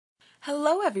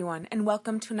Hello, everyone, and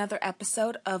welcome to another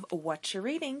episode of What You're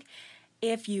Reading.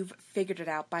 If you've figured it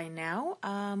out by now,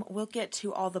 we'll get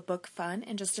to all the book fun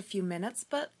in just a few minutes,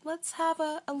 but let's have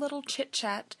a little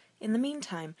chit-chat in the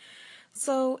meantime.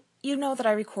 So, you know that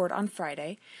I record on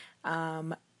Friday.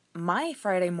 My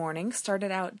Friday morning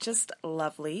started out just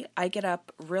lovely. I get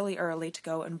up really early to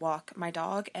go and walk my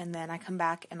dog, and then I come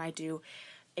back and I do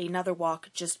another walk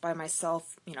just by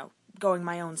myself, going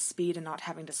my own speed and not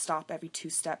having to stop every 2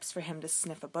 steps for him to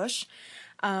sniff a bush.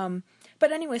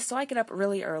 But anyway, so I get up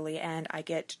really early and I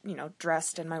get,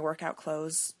 dressed in my workout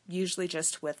clothes, usually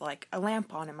just with like a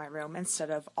lamp on in my room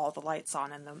instead of all the lights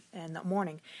on in the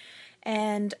morning.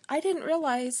 And I didn't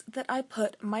realize that I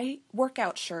put my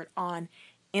workout shirt on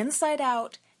inside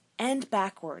out and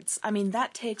backwards. I mean,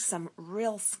 that takes some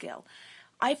real skill.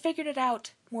 I figured it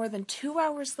out more than 2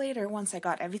 hours later once I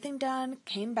got everything done,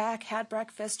 came back, had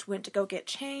breakfast, went to go get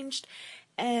changed,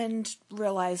 and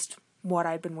realized what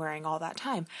I'd been wearing all that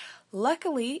time.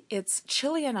 Luckily, it's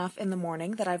chilly enough in the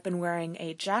morning that I've been wearing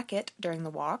a jacket during the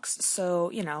walks,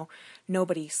 so,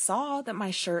 nobody saw that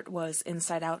my shirt was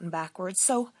inside out and backwards,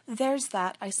 so there's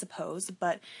that, I suppose,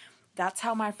 but that's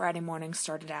how my Friday morning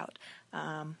started out.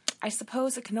 I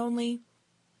suppose it can only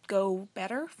go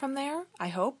better from there, I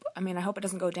hope. I hope it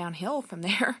doesn't go downhill from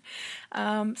there.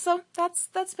 So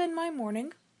that's been my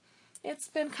morning. It's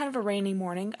been kind of a rainy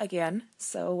morning again,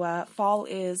 so fall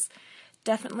is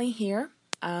definitely here.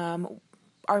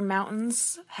 Our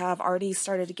mountains have already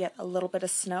started to get a little bit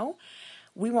of snow.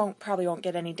 We probably won't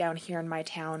get any down here in my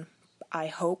town, I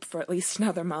hope, for at least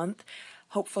another month,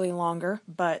 hopefully longer,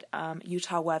 but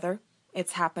Utah weather,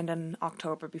 it's happened in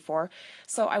October before,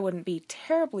 so I wouldn't be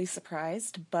terribly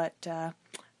surprised, but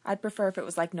I'd prefer if it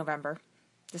was like November,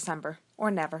 December, or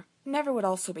never. Never would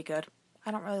also be good.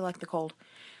 I don't really like the cold.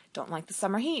 Don't like the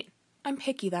summer heat. I'm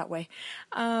picky that way.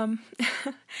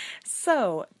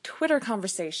 So, Twitter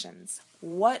conversations.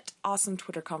 What awesome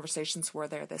Twitter conversations were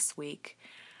there this week?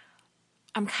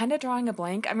 I'm kind of drawing a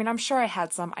blank. I'm sure I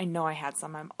had some. I know I had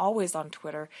some. I'm always on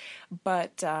Twitter,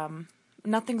 but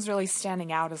nothing's really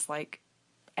standing out as like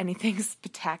anything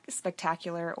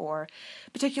spectacular or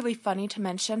particularly funny to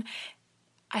mention.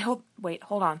 Wait,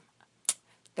 hold on.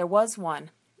 There was one.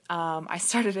 I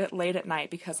started it late at night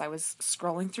because I was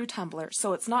scrolling through Tumblr,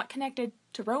 so it's not connected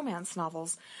to romance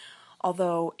novels,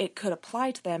 although it could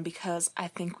apply to them because I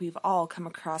think we've all come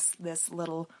across this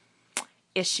little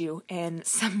issue in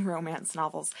some romance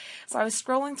novels. So I was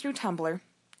scrolling through Tumblr.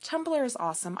 Tumblr is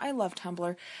awesome. I love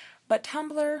Tumblr, but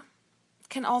Tumblr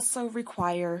can also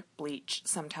require bleach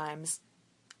sometimes.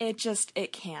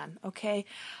 It can, okay?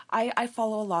 I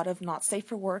follow a lot of not safe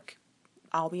for work,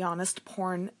 I'll be honest,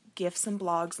 porn GIFs and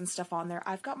blogs and stuff on there.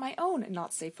 I've got my own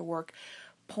not safe for work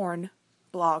porn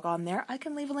blog on there. I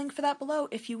can leave a link for that below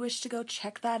if you wish to go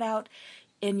check that out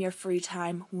in your free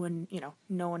time when,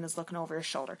 no one is looking over your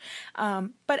shoulder.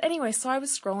 But anyway, so I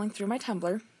was scrolling through my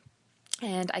Tumblr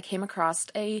and I came across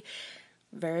a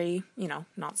very,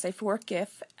 not safe for work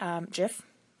GIF,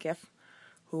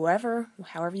 however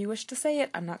you wish to say it.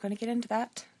 I'm not going to get into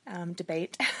that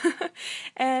debate.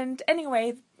 And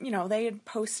anyway, they had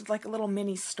posted like a little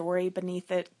mini story beneath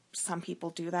it. Some people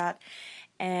do that.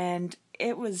 And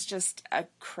it was just a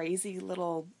crazy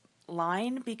little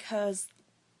line because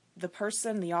the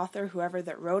person, the author, whoever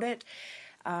that wrote it,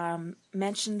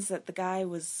 mentions that the guy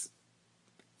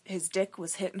his dick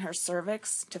was hitting her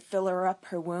cervix to fill her up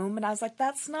her womb. And I was like,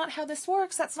 that's not how this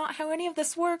works. That's not how any of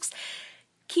this works.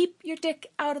 Keep your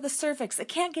dick out of the cervix. It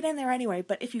can't get in there anyway,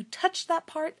 but if you touch that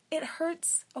part, it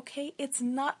hurts, okay? It's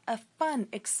not a fun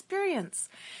experience.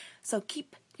 So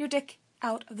keep your dick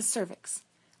out of the cervix.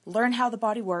 Learn how the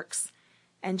body works,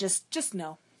 and just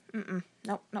know.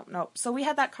 Nope. So we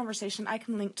had that conversation. I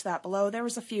can link to that below. There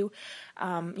was a few,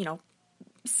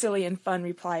 silly and fun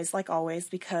replies, like always,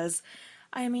 because,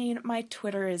 my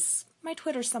Twitter's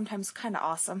sometimes kind of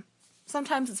awesome.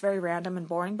 Sometimes it's very random and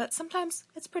boring, but sometimes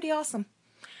it's pretty awesome.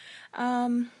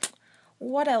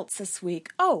 What else this week?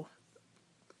 Oh,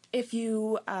 if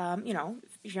you,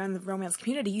 if you're in the romance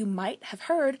community, you might have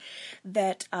heard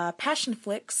that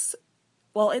Passionflix,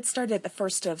 well, it started the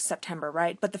 1st of September,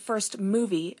 right? But the first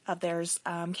movie of theirs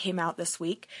came out this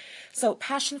week. So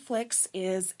Passionflix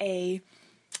is a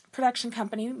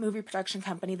movie production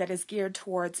company that is geared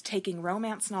towards taking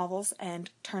romance novels and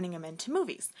turning them into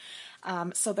movies.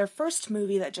 So their first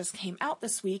movie that just came out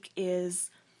this week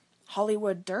is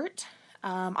Hollywood Dirt.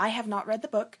 I have not read the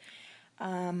book.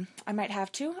 I might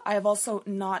have to. I have also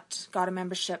not got a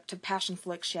membership to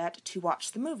Passionflix yet to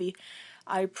watch the movie.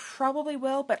 I probably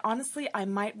will, but honestly, I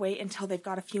might wait until they've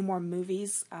got a few more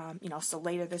movies, so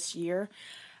later this year.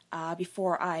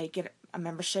 before I get a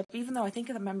membership, even though I think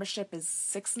the membership is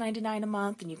 $6.99 a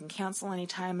month and you can cancel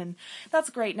anytime, and that's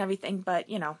great and everything, but,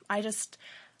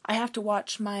 I have to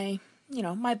watch my,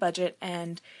 my budget,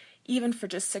 and even for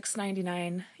just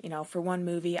 $6.99, for one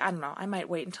movie, I don't know, I might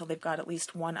wait until they've got at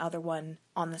least one other one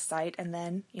on the site and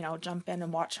then, jump in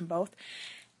and watch them both.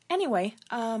 Anyway,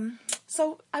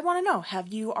 so I want to know, have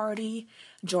you already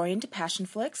joined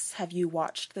Passionflix? Have you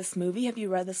watched this movie? Have you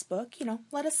read this book?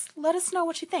 Let us know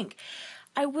what you think.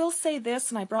 I will say this,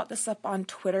 and I brought this up on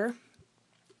Twitter.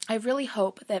 I really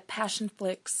hope that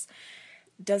Passionflix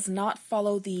does not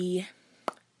follow the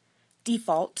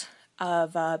default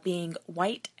of being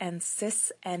white and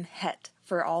cis and het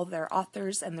for all their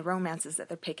authors and the romances that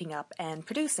they're picking up and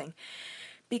producing.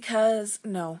 Because,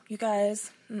 no, you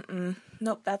guys,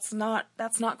 nope, that's not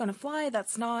going to fly.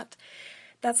 That's not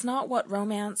what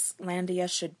Romance Landia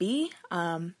should be.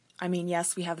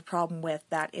 Yes, we have the problem with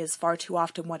that is far too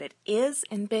often what it is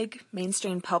in big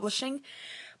mainstream publishing,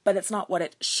 but it's not what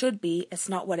it should be. It's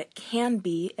not what it can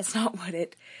be. It's not what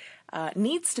it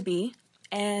needs to be.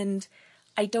 And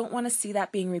I don't want to see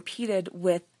that being repeated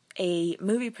with a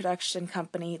movie production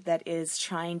company that is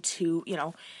trying to,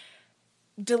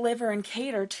 deliver and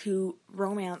cater to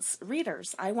romance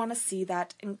readers. I want to see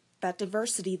that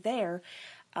diversity there.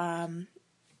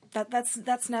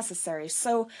 That's necessary.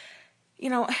 So,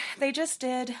 they just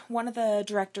did, one of the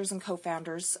directors and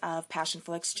co-founders of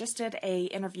Passionflix just did a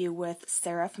interview with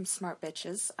Sarah from Smart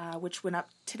Bitches, which went up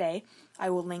today. I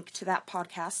will link to that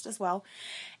podcast as well.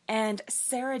 And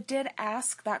Sarah did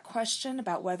ask that question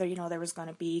about whether, there was going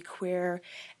to be queer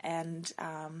and,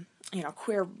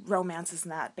 queer romances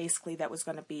and that, basically, that was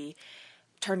going to be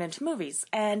turned into movies.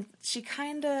 And she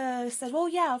kind of said, well,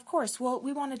 yeah, of course. Well,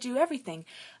 we want to do everything,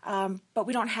 but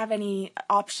we don't have any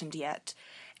optioned yet.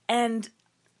 And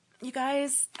you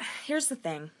guys, here's the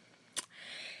thing.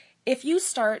 If you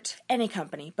start any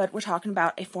company, but we're talking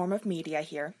about a form of media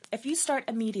here, if you start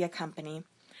a media company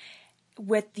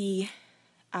with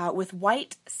with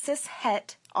white cis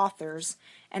het authors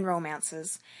and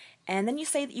romances, and then you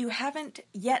say that you haven't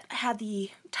yet had the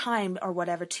time or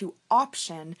whatever to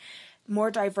option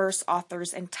more diverse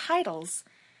authors and titles,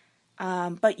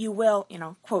 but you will,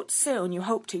 quote, soon, you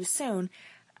hope to soon,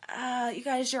 you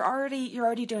guys, you're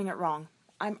already doing it wrong.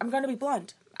 I'm going to be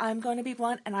blunt.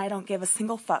 And I don't give a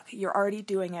single fuck. You're already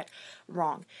doing it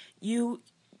wrong. You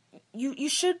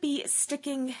should be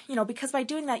sticking, because by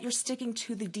doing that, you're sticking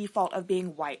to the default of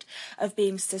being white, of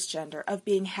being cisgender, of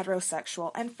being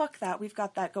heterosexual, and fuck that. We've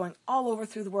got that going all over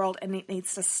through the world, and it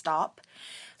needs to stop.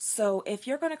 So if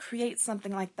you're going to create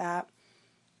something like that,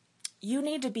 you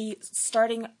need to be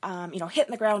starting,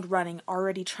 hitting the ground running,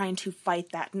 already trying to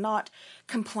fight that, not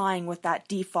complying with that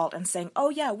default and saying, oh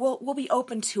yeah, we'll be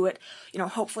open to it,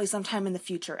 hopefully sometime in the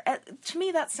future. To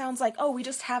me, that sounds like, oh, we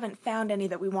just haven't found any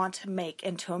that we want to make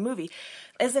into a movie.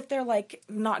 As if they're,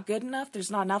 not good enough, there's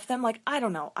not enough of them. I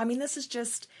don't know. This is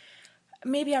just,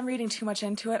 maybe I'm reading too much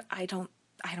into it. I don't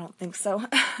think so.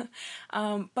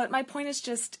 But my point is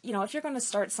just, if you're going to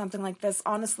start something like this,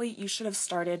 honestly, you should have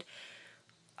started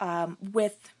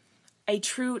with a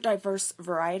true diverse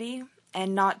variety,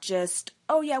 and not just,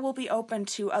 oh yeah, we'll be open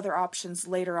to other options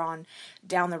later on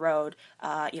down the road,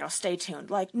 stay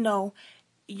tuned. No,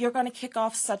 you're going to kick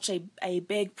off such a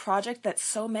big project that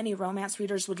so many romance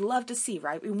readers would love to see,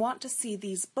 right? We want to see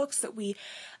these books that we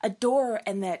adore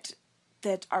and that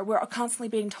we're constantly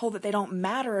being told that they don't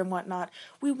matter and whatnot.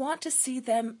 We want to see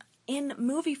them in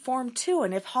movie form too,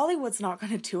 and if Hollywood's not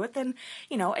going to do it, then,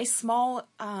 a small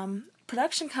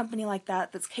production company like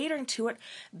that's catering to it,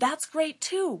 that's great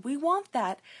too. We want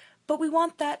that, but we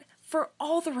want that for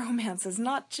all the romances,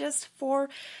 not just for,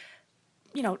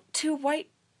 a white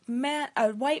man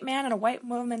and a white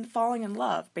woman falling in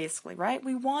love, basically, right?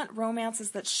 We want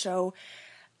romances that show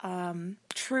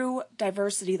true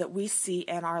diversity that we see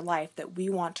in our life, that we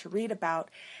want to read about,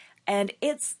 and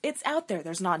it's out there.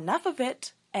 There's not enough of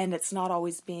it, and it's not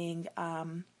always being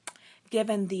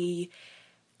given the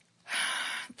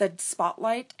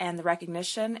spotlight and the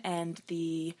recognition and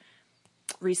the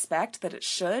respect that it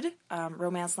should.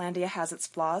 Romance Landia has its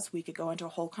flaws. We could go into a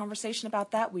whole conversation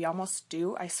about that. We almost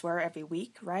do, I swear, every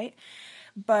week, right?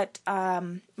 But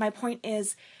my point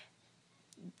is,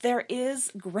 there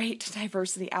is great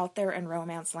diversity out there in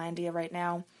Romance Landia right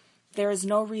now. There is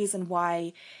no reason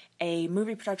why a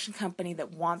movie production company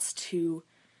that wants to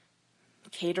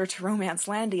cater to Romance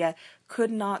Landia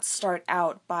could not start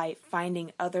out by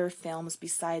finding other films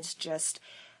besides just,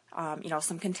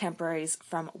 some contemporaries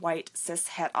from white cis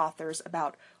het authors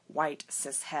about white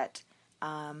cis het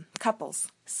couples.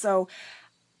 So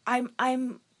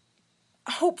I'm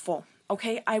hopeful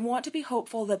okay? I want to be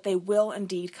hopeful that they will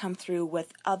indeed come through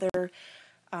with other,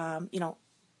 you know,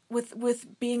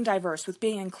 with being diverse, with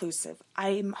being inclusive.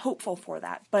 I'm hopeful for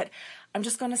that. But I'm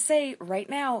just going to say right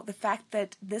now, the fact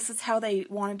that this is how they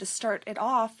wanted to start it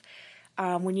off,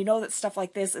 when you know that stuff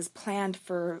like this is planned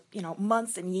for, you know,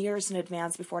 months and years in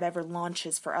advance before it ever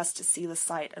launches for us to see the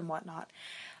site and whatnot.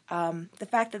 The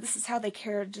fact that this is how they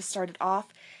cared to start it off,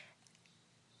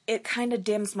 it kind of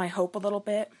dims my hope a little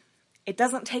bit. It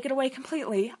doesn't take it away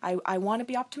completely. I want to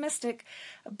be optimistic,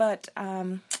 but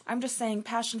I'm just saying,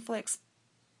 Passionflix,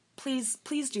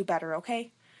 please do better,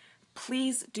 okay?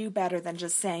 Please do better than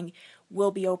just saying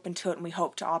we'll be open to it and we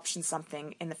hope to option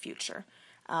something in the future.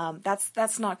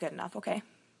 That's not good enough, okay?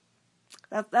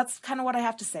 That's kind of what I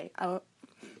have to say.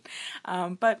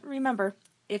 But remember,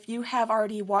 if you have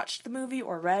already watched the movie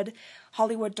or read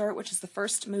Hollywood Dirt, which is the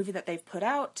first movie that they've put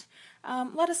out,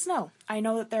 let us know. I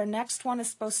know that their next one is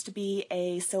supposed to be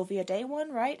a Sylvia Day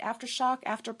one, right? Aftershock,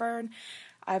 Afterburn.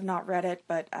 I've not read it,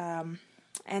 but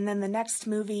and then the next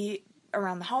movie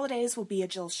around the holidays will be a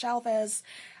Jill Shalvez,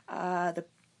 the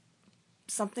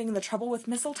Trouble with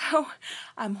Mistletoe.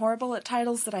 I'm horrible at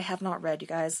titles that I have not read, you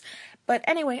guys. But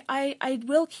anyway, I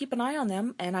will keep an eye on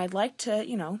them, and I'd like to,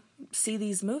 you know, see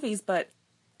these movies, but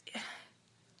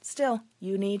still,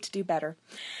 you need to do better.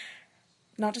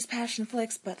 Not just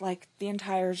Passionflix, but like the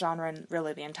entire genre and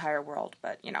really the entire world.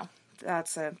 But, you know,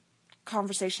 that's a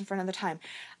conversation for another time.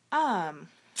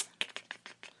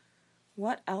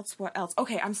 What else?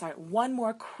 Okay, I'm sorry. One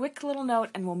more quick little note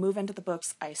and we'll move into the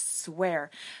books, I swear.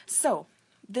 So,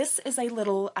 this is a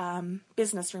little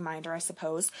business reminder, I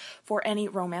suppose, for any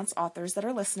romance authors that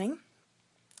are listening.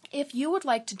 If you would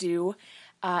like to do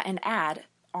an ad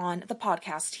on the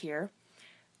podcast here,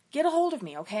 get a hold of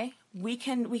me, okay? We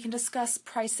can discuss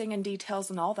pricing and details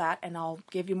and all that, and I'll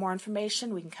give you more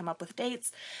information. We can come up with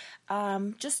dates.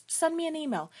 Just send me an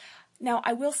email. Now,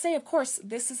 I will say, of course,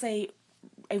 this is a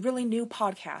really new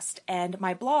podcast, and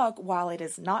my blog, while it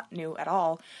is not new at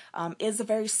all, is a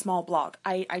very small blog.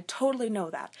 I totally know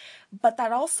that. But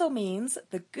that also means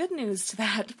the good news to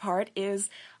that part is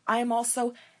I am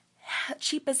also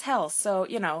cheap as hell. So,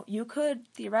 you know, you could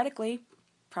theoretically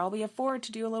probably afford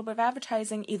to do a little bit of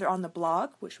advertising either on the blog,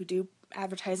 which we do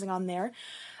advertising on there,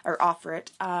 or offer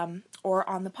it, or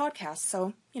on the podcast.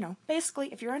 So, you know,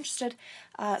 basically, if you're interested,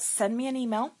 send me an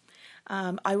email.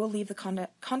 I will leave the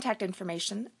contact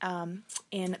information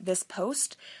in this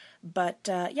post. But,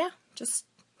 yeah, just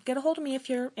get a hold of me if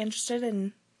you're interested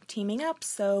in teaming up.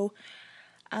 So,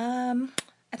 I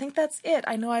think that's it.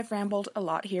 I know I've rambled a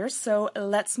lot here, so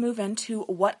let's move into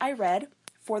what I read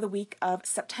for the week of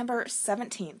September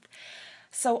 17th.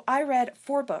 So I read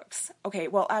 4 books. Okay,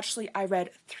 well, actually, I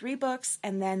read 3 books,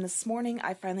 and then this morning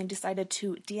I finally decided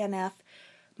to DNF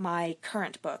my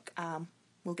current book.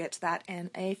 We'll get to that in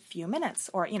a few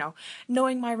minutes, or, you know,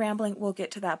 knowing my rambling, we'll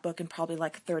get to that book in probably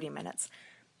like 30 minutes.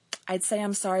 I'd say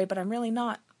I'm sorry, but I'm really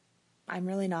not.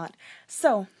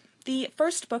 So, the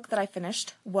first book that I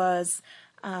finished was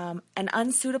An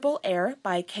Unsuitable Heir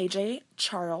by K.J.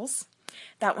 Charles.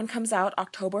 That one comes out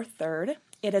October 3rd.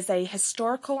 It is a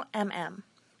historical MM.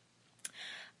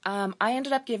 I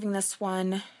ended up giving this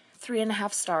one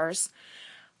 3.5 stars.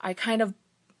 I kind of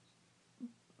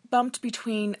bumped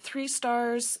between 3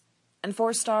 stars and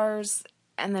 4 stars,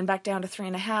 and then back down to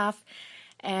 3.5.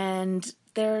 And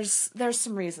there's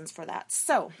some reasons for that.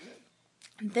 So,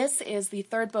 this is the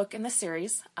 3rd book in the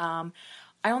series. I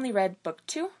only read book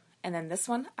 2, and then this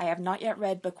one. I have not yet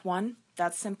read book 1.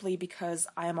 That's simply because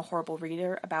I am a horrible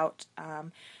reader about,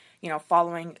 you know,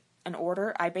 following an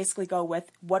order. I basically go with,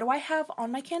 what do I have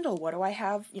on my Kindle? What do I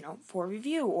have, you know, for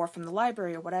review or from the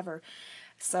library or whatever?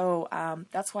 So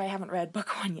that's why I haven't read book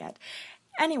 1 yet.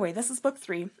 Anyway, this is book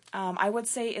 3. I would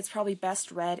say it's probably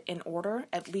best read in order,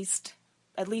 at least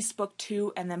book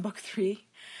 2 and then book 3,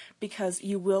 because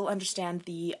you will understand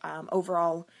the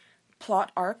overall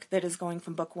plot arc that is going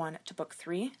from book 1 to book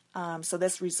 3. So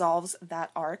this resolves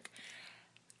that arc.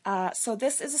 So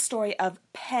this is a story of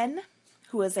Penn,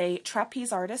 who is a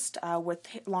trapeze artist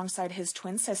alongside his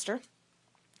twin sister.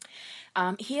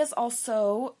 He is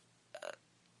also,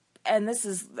 and this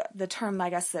is the term, I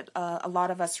guess, that a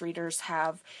lot of us readers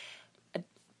have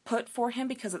put for him,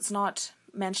 because it's not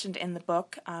mentioned in the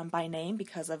book by name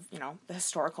because of, you know, the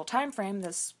historical time frame.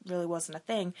 This really wasn't a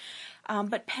thing.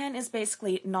 But Penn is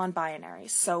basically non-binary,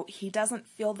 so he doesn't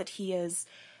feel that he is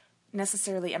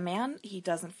necessarily a man. He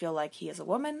doesn't feel like he is a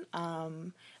woman.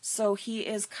 So he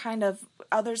is kind of,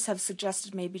 others have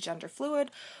suggested maybe gender fluid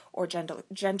or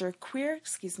gender queer,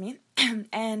 excuse me.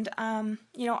 And,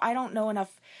 you know, I don't know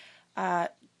enough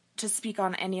to speak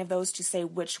on any of those to say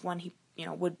which one he,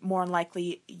 would more than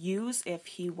likely use if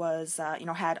he was,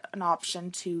 had an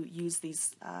option to use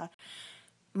these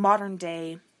modern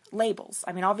day labels.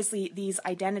 I mean, obviously these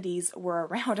identities were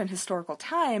around in historical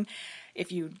time.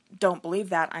 If you don't believe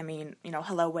that, I mean,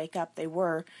 hello, wake up, they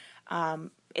were.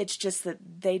 It's just that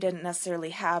they didn't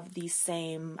necessarily have these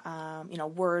same,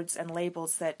 words and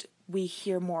labels that we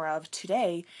hear more of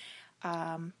today.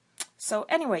 So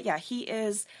anyway, yeah, he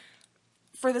is,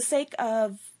 for the sake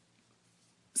of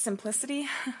simplicity,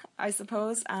 I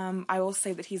suppose, I will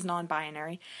say that he's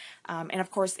non-binary. And of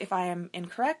course, if I am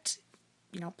incorrect,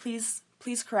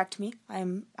 please correct me.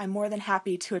 I'm more than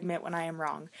happy to admit when I am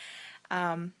wrong.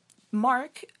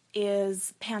 Mark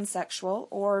is pansexual,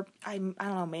 or I don't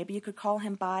know, maybe you could call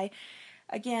him bi.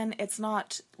 Again, it's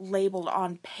not labeled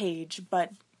on page,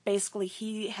 but basically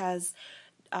he has,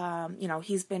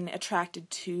 he's been attracted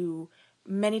to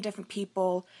many different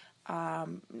people.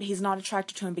 He's not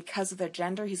attracted to him because of their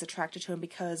gender. He's attracted to him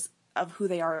because of who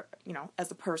they are,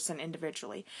 as a person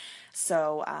individually.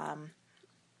 So,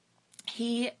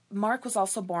 Mark was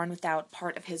also born without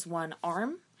part of his one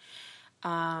arm.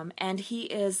 And he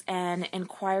is an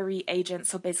inquiry agent,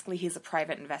 so basically he's a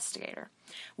private investigator,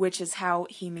 which is how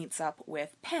he meets up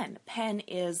with Penn. Penn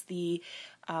is the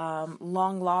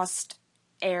long-lost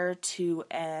heir to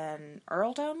an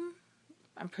earldom.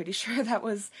 I'm pretty sure that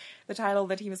was the title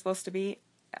that he was supposed to be.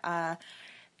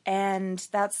 And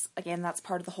that's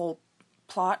part of the whole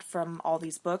plot from all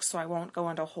these books, so I won't go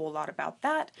into a whole lot about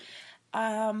that.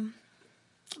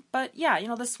 But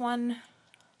yeah, this one,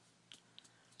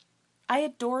 I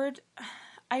adored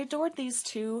these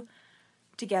two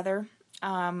together,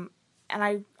 and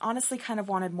I honestly kind of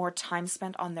wanted more time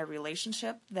spent on their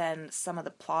relationship than some of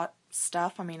the plot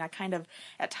stuff. I mean, I kind of,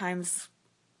 at times,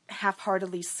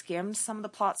 half-heartedly skimmed some of the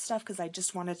plot stuff because I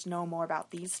just wanted to know more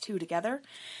about these two together.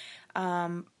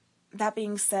 That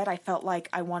being said, I felt like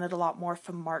I wanted a lot more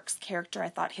from Mark's character. I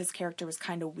thought his character was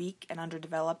kind of weak and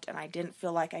underdeveloped, and I didn't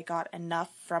feel like I got enough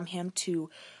from him to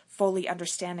fully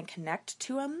understand and connect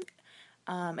to him,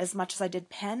 as much as I did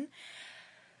Penn.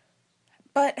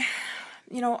 But,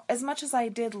 as much as I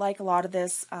did like a lot of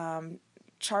this,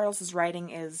 Charles's writing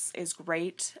is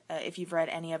great. If you've read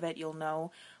any of it, you'll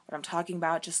know what I'm talking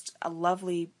about. Just a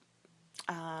lovely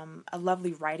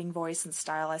writing voice and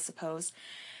style, I suppose.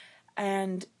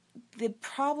 And the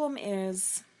problem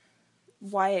is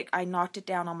why I knocked it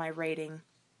down on my rating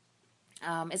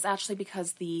is actually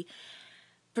because the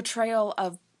portrayal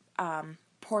of the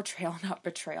portrayal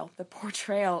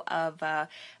of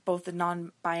both the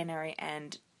non-binary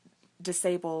and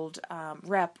disabled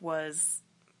rep was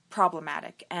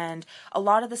problematic. And a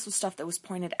lot of this was stuff that was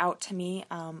pointed out to me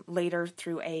later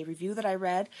through a review that I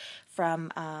read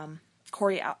from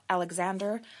Corey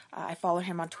Alexander. I follow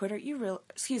him on Twitter.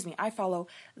 I follow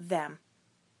them.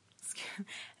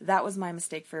 That was my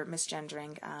mistake for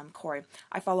misgendering Corey.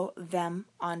 I follow them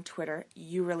on Twitter.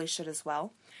 You really should as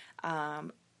well.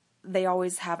 They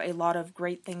always have a lot of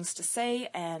great things to say,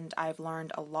 and I've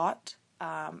learned a lot,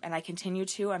 and I continue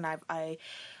to, and I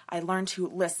learn to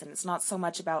listen. It's not so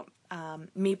much about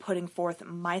me putting forth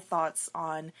my thoughts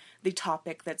on the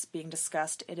topic that's being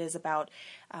discussed. It is about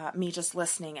me just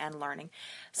listening and learning.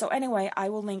 So anyway, I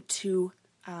will link to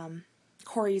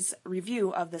Corey's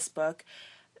review of this book,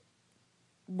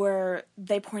 where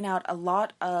they point out a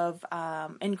lot of,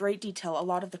 in great detail, a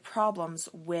lot of the problems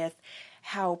with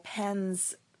how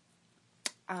Penn's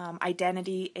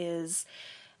identity is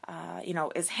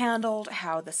handled,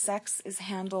 how the sex is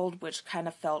handled, which kind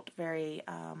of felt very,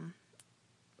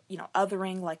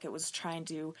 othering, like it was trying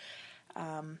to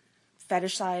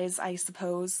fetishize, I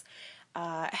suppose.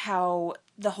 How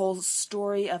the whole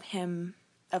story of Penn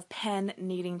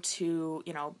needing to,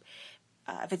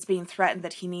 if it's being threatened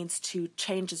that he needs to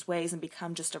change his ways and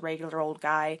become just a regular old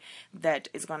guy that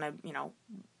is going to,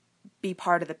 be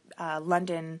part of the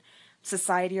London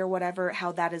society or whatever,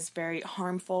 how that is very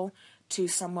harmful to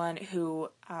someone who,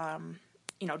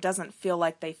 doesn't feel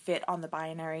like they fit on the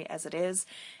binary as it is,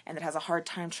 and that has a hard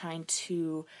time trying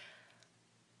to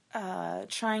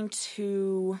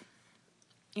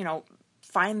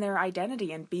find their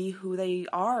identity and be who they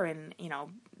are, and,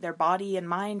 their body and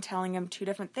mind telling them two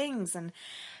different things. And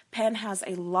Penn has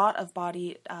a lot of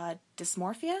body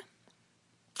dysmorphia.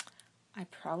 I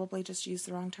probably just used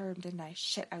the wrong term, didn't I?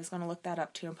 Shit, I was going to look that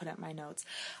up too and put it in my notes.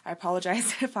 I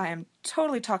apologize if I am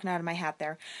totally talking out of my hat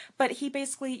there. But he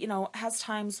basically, has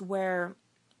times where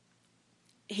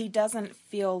he doesn't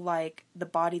feel like the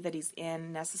body that he's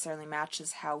in necessarily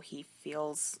matches how he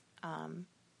feels,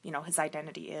 his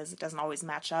identity is. It doesn't always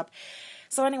match up.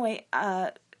 So anyway,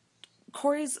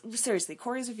 Corey's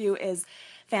review is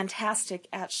fantastic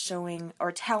at showing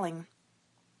or telling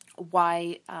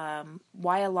why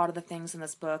a lot of the things in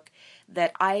this book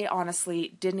that I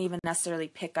honestly didn't even necessarily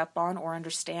pick up on or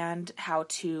understand how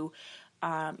to,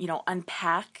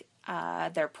 unpack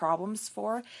their problems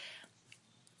for.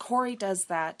 Corey does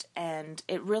that, and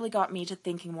it really got me to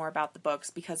thinking more about the books,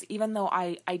 because even though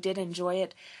I did enjoy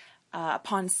it,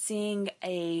 upon seeing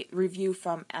a review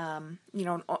from,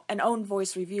 an own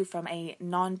voice review from a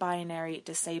non-binary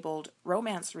disabled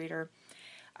romance reader,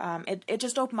 it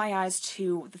just opened my eyes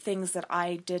to the things that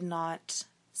I did not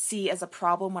see as a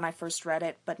problem when I first read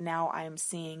it, but now I am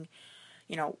seeing,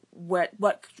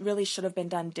 what really should have been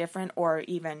done different, or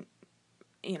even,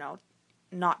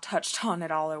 not touched on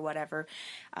at all or whatever,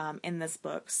 in this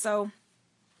book. So,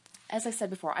 as I said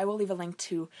before, I will leave a link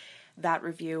to that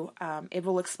review. It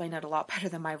will explain it a lot better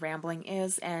than my rambling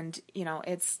is, and,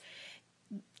 it's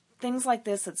things like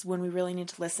this, it's when we really need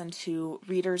to listen to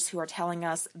readers who are telling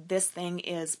us this thing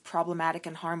is problematic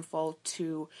and harmful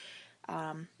to,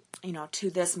 to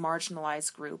this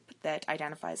marginalized group that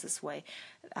identifies this way.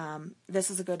 This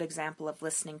is a good example of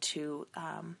listening to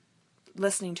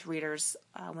readers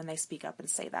when they speak up and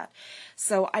say that.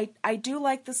 So I do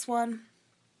like this one.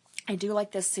 I do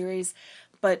like this series,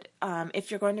 but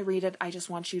if you're going to read it, I just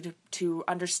want you to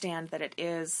understand that it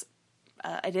is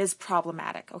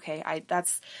problematic. Okay,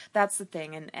 that's the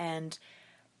thing, and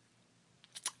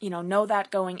know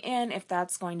that going in, if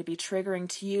that's going to be triggering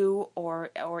to you,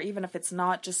 or even if it's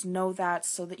not, just know that,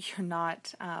 so that you're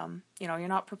not you're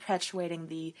not perpetuating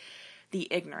the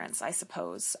ignorance, I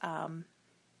suppose.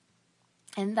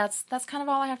 And that's kind of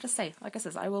all I have to say. Like I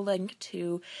said, I will link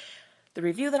to the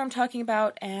review that I'm talking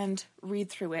about and read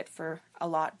through it for a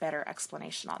lot better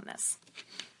explanation on this.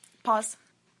 Pause.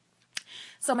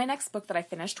 So my next book that I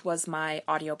finished was my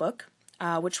audiobook,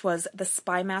 which was The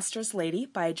Spy Master's Lady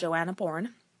by Joanna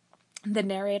Bourne. The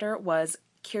narrator was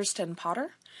Kirsten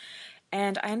Potter,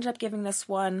 and I ended up giving this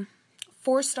one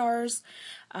 4 stars,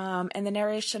 and the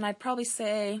narration, I'd probably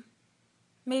say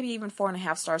maybe even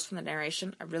 4.5 stars from the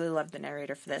narration. I really loved the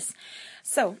narrator for this.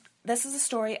 So this is a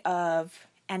story of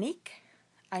Annick.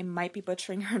 I might be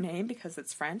butchering her name because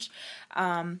it's French.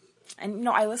 And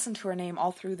I listened to her name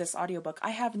all through this audiobook.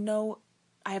 I have no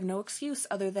excuse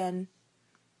other than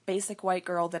basic white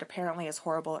girl that apparently is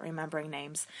horrible at remembering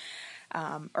names,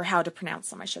 or how to pronounce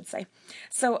them, I should say.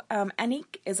 So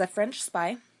Annick is a French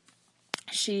spy.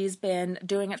 She's been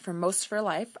doing it for most of her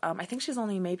life. I think she's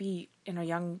only maybe in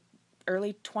her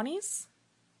early 20s.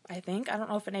 I think. I don't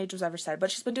know if an age was ever said,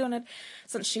 but she's been doing it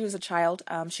since she was a child.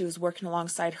 She was working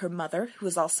alongside her mother, who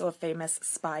was also a famous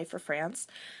spy for France.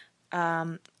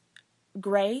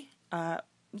 Gray,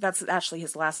 that's actually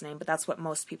his last name, but that's what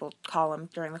most people call him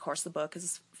during the course of the book.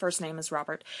 His first name is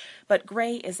Robert. But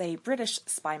Gray is a British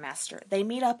spy master. They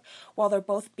meet up while they're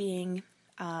both being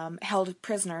held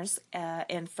prisoners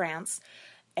in France,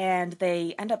 and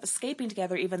they end up escaping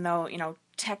together, even though,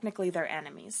 technically they're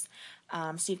enemies.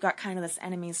 So you've got kind of this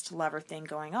enemies to lover thing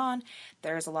going on.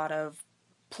 There's a lot of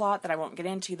plot that I won't get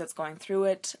into that's going through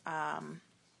it.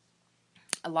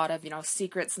 A lot of,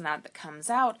 secrets and that comes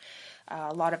out.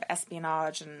 A lot of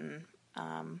espionage and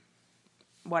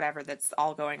whatever that's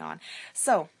all going on.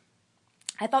 So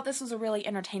I thought this was a really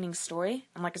entertaining story.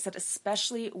 And like I said,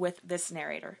 especially with this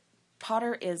narrator.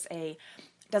 Potter does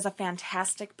a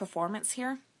fantastic performance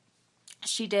here.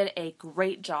 She did a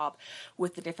great job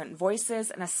with the different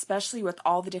voices, and especially with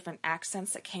all the different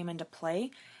accents that came into play.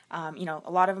 A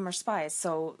lot of them are spies,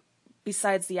 so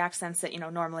besides the accents that,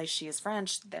 normally she is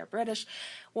French, they're British.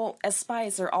 Well, as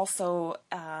spies, they're also,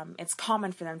 it's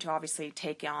common for them to obviously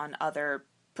take on other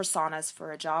personas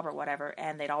for a job or whatever,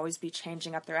 and they'd always be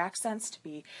changing up their accents to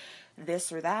be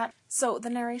this or that. So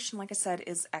the narration, like I said,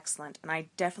 is excellent, and I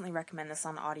definitely recommend this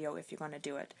on audio if you're going to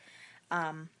do it.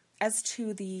 As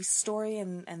to the story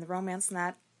and the romance and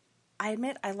that, I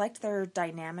admit I liked their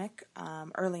dynamic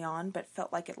early on, but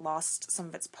felt like it lost some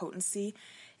of its potency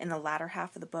in the latter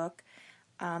half of the book.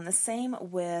 The same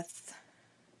with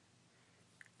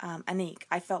Annick.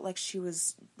 I felt like she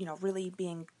was, really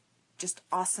being just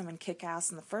awesome and kick-ass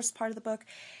in the first part of the book,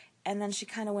 and then she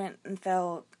kind of went and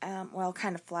fell,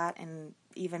 kind of flat and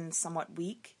even somewhat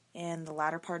weak in the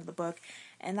latter part of the book,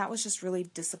 and that was just really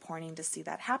disappointing to see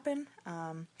that happen.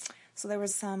 So there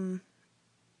was some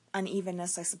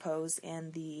unevenness, I suppose,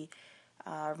 in the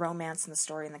romance and the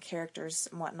story and the characters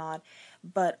and whatnot,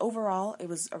 but overall it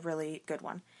was a really good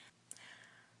one.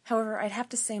 However, I'd have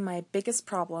to say my biggest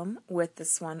problem with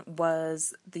this one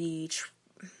was the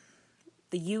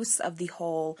use of the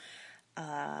whole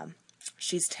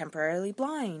she's temporarily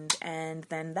blind, and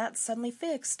then that's suddenly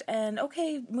fixed, and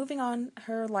okay, moving on,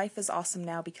 her life is awesome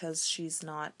now because she's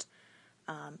not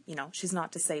she's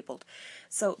not disabled.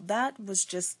 So that was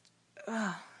just,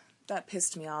 that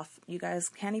pissed me off. You guys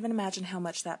can't even imagine how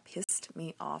much that pissed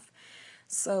me off.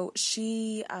 So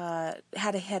she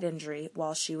had a head injury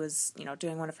while she was,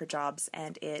 doing one of her jobs,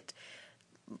 and it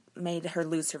made her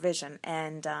lose her vision.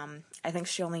 And I think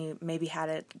she only maybe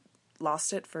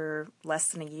lost it for less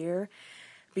than a year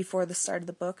before the start of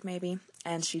the book, maybe.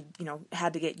 And she,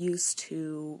 had to get used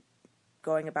to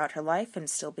going about her life and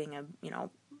still being a,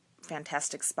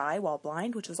 fantastic spy while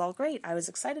blind, which was all great. I was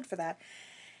excited for that.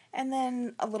 And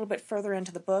then a little bit further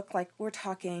into the book, like we're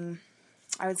talking,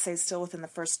 I would say still within the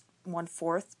first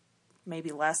 1/4,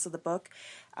 maybe less of the book,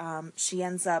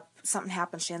 something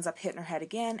happens, she ends up hitting her head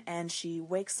again, and she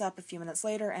wakes up a few minutes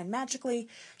later, and magically,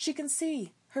 she can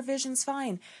see. Her vision's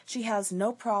fine. She has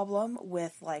no problem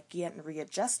with, like, getting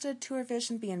readjusted to her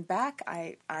vision being back.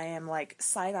 I am, like,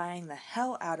 side-eyeing the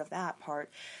hell out of that part.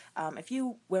 If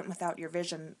you went without your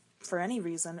vision for any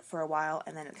reason for a while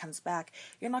and then it comes back,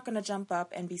 you're not going to jump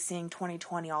up and be seeing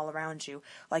 20/20 all around you.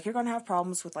 Like, you're going to have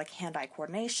problems with, like, hand-eye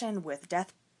coordination, with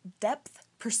depth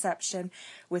perception,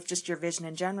 with just your vision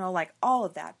in general, like all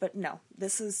of that. But no,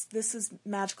 this is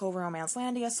magical romance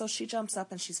landia, so she jumps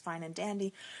up and she's fine and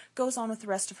dandy, goes on with the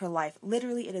rest of her life.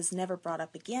 Literally, it is never brought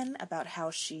up again about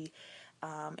how she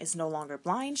is no longer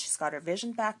blind. She's got her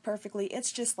vision back perfectly.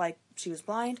 It's just like she was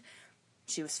blind,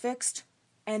 she was fixed,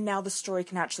 and now the story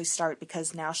can actually start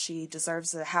because now she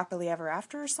deserves a happily ever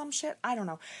after or some shit. I don't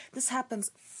know. This happens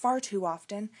far too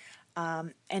often,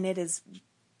 and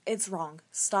it's wrong.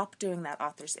 Stop doing that,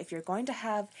 authors. If you're going to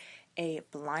have a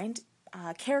blind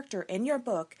character in your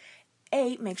book,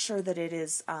 make sure that it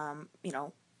is,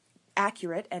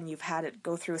 accurate and you've had it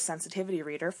go through a sensitivity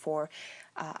reader for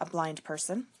a blind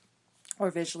person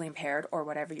or visually impaired or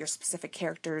whatever your specific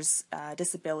character's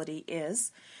disability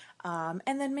is.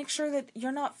 And then make sure that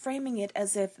you're not framing it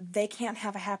as if they can't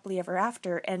have a happily ever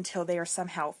after until they are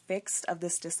somehow fixed of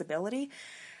this disability.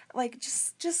 Like,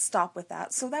 just stop with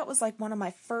that. So that was like one of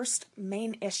my first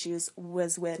main issues,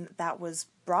 was when that was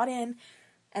brought in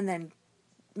and then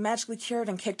magically cured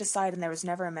and kicked aside, and there was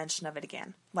never a mention of it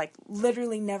again. Like,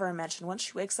 literally never a mention. Once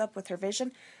she wakes up with her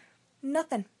vision,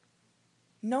 nothing.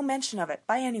 No mention of it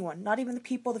by anyone. Not even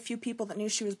the few people that knew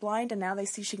she was blind and now they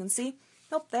see she can see.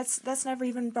 Nope, that's never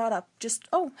even brought up. Just,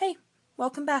 oh, hey,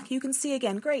 welcome back. You can see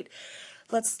again. Great.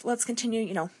 Let's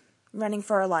continue, running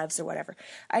for our lives or whatever.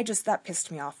 That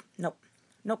pissed me off. Nope.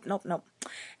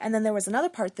 And then there was another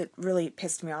part that really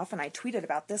pissed me off, and I tweeted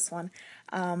about this one.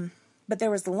 But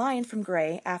there was the line from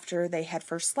Gray after they had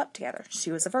first slept together.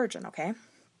 She was a virgin, okay?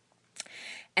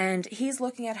 And he's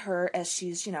looking at her as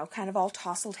she's, kind of all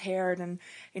tousled-haired and,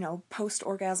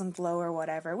 post-orgasm glow or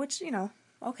whatever, which,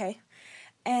 okay.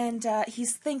 And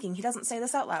he's thinking, he doesn't say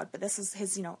this out loud, but this is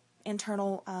his,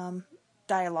 internal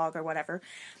dialogue or whatever.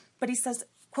 But he says,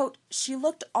 quote, "She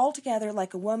looked altogether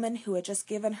like a woman who had just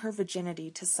given her virginity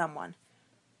to someone."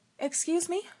 Excuse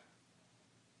me?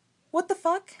 What the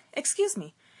fuck? Excuse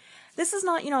me. This is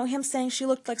not, him saying she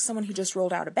looked like someone who just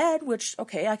rolled out of bed, which,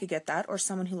 okay, I could get that. Or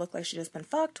someone who looked like she'd just been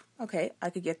fucked. Okay, I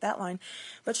could get that line.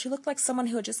 But she looked like someone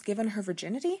who had just given her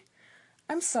virginity?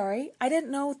 I'm sorry. I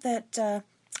didn't know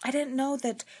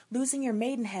that losing your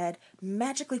maidenhead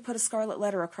magically put a scarlet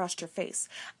letter across your face.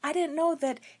 I didn't know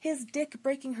that his dick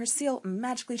breaking her seal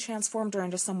magically transformed her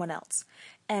into someone else.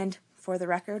 And, for the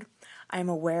record, I'm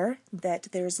aware that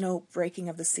there is no breaking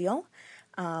of the seal.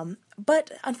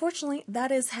 But unfortunately,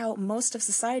 that is how most of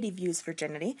society views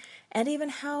virginity, and even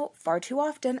how, far too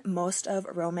often, most of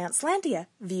Romancelandia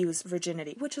views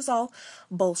virginity, which is all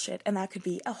bullshit, and that could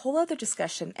be a whole other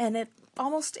discussion, and it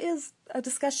almost is a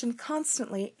discussion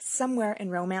constantly somewhere in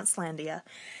Romancelandia.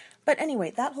 But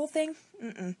anyway, that whole thing,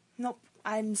 nope,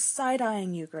 I'm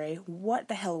side-eyeing you, Gray. What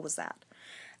the hell was that?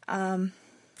 I'm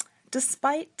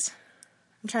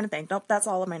trying to think. Nope, that's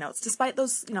all of my notes. Despite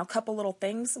those, couple little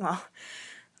things, well,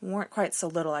 weren't quite so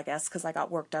little, I guess, because I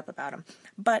got worked up about them.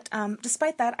 But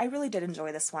despite that, I really did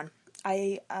enjoy this one.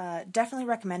 I definitely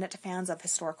recommend it to fans of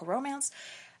historical romance,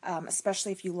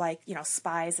 especially if you like,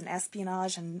 spies and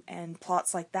espionage and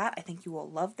plots like that. I think you will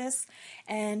love this.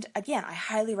 And again, I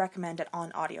highly recommend it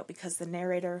on audio because the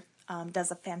narrator does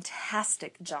a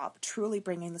fantastic job truly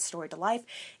bringing the story to life.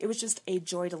 It was just a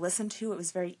joy to listen to. It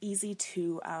was very easy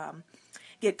to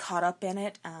get caught up in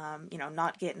it,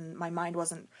 my mind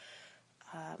wasn't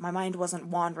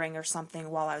wandering or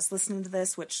something while I was listening to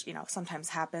this, which, sometimes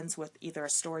happens with either a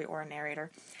story or a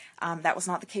narrator. That was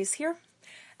not the case here.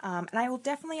 And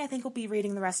I think will be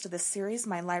reading the rest of this series.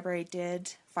 My library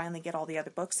did finally get all the other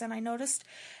books in, I noticed.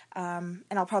 And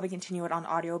I'll probably continue it on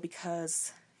audio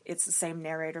because, it's the same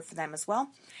narrator for them as well,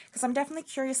 because I'm definitely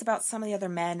curious about some of the other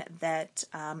men that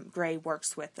Gray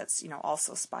works with that's,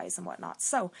 also spies and whatnot.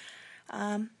 So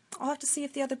I'll have to see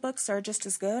if the other books are just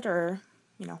as good or,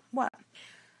 what.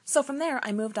 So from there,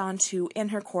 I moved on to In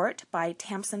Her Court by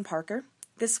Tamsin Parker.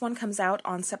 This one comes out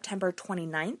on September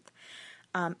 29th.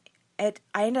 I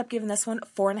ended up giving this one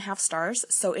 4.5 stars,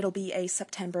 so it'll be a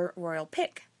September royal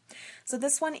pick. So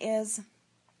this one is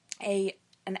an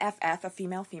FF, a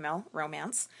female-female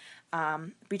romance,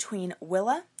 between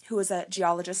Willa, who is a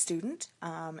geologist student.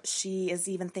 She is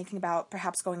even thinking about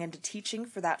perhaps going into teaching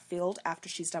for that field after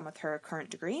she's done with her current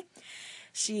degree.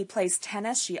 She plays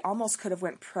tennis. She almost could have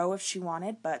went pro if she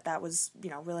wanted, but that was,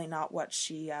 really not what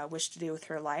she wished to do with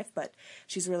her life, but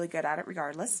she's really good at it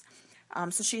regardless.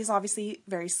 So she's obviously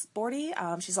very sporty.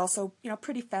 She's also,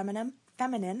 pretty feminine.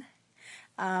 And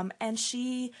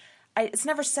it's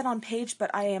never said on page, but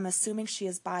I am assuming she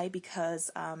is bi because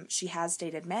she has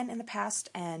dated men in the past,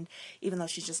 and even though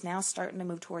she's just now starting to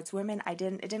move towards women, it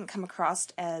didn't come across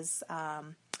as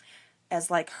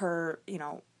like her,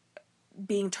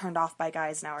 being turned off by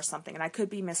guys now or something, and I could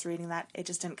be misreading that. It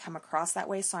just didn't come across that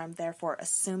way, so I'm therefore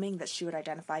assuming that she would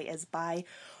identify as bi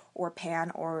or pan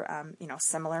or,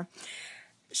 similar.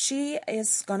 She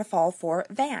is going to fall for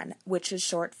Van, which is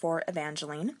short for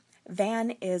Evangeline.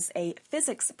 Van is a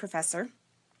physics professor.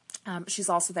 She's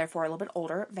also therefore a little bit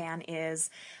older. Van is,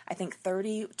 I think,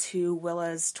 30 to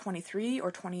Willa's 23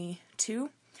 or 22.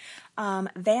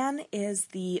 Van is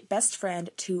the best friend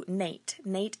to Nate.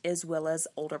 Nate is Willa's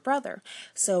older brother.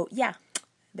 So yeah,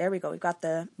 there we go. We've got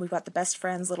the best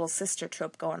friends little sister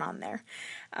trope going on there.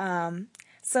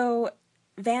 So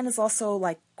Van is also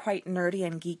like quite nerdy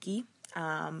and geeky.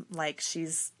 Like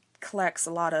she's collects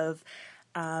a lot of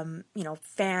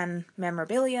fan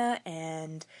memorabilia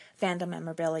and fandom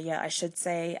memorabilia, I should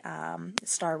say,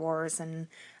 Star Wars and,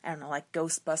 I don't know, like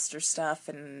Ghostbuster stuff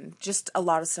and just a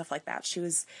lot of stuff like that. She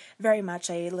was very much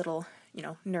a little,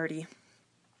 nerdy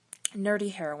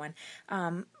heroine.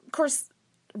 Of course,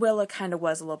 Willa kind of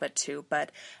was a little bit too,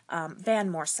 but Van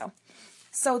more so.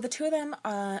 So the two of them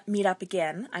meet up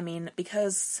again. I mean,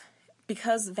 because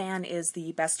Van is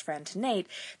the best friend to Nate,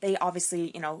 they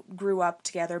obviously, grew up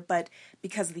together, but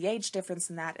because of the age difference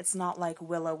in that, it's not like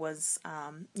Willa was,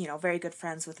 very good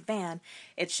friends with Van.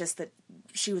 It's just that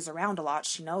she was around a lot,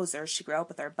 she knows her, she grew up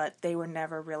with her, but they were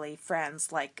never really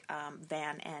friends like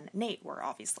Van and Nate were,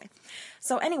 obviously.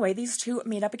 So anyway, these two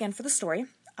meet up again for the story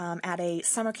at a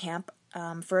summer camp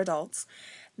for adults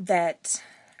that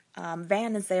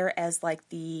Van is there as like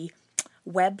the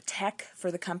web tech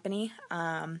for the company,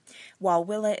 while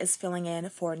Willa is filling in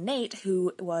for Nate,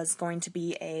 who was going to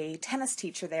be a tennis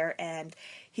teacher there, and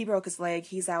he broke his leg,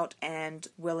 he's out, and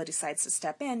Willa decides to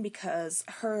step in because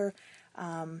her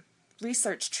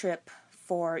research trip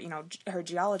for, her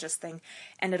geologist thing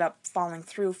ended up falling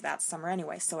through for that summer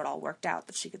anyway, so it all worked out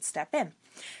that she could step in.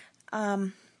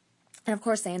 And of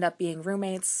course they end up being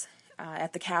roommates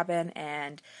at the cabin,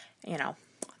 and,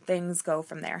 things go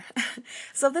from there.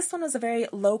 So this one was a very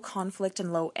low conflict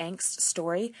and low angst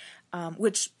story,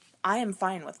 which I am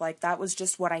fine with. Like, that was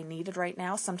just what I needed right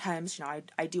now. Sometimes,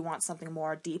 I do want something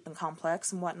more deep and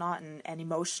complex and whatnot, and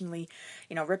emotionally,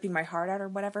 ripping my heart out or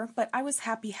whatever. But I was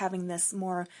happy having this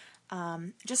more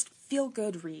just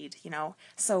feel-good read,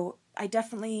 So I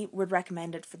definitely would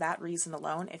recommend it for that reason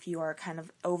alone. If you are kind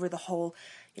of over the whole,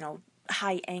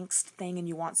 high angst thing and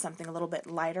you want something a little bit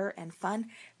lighter and fun,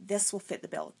 this will fit the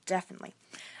bill, definitely.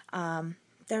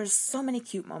 There's so many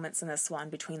cute moments in this one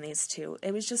between these two.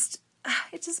 It just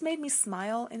made me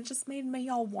smile, and it just made me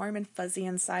all warm and fuzzy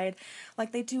inside.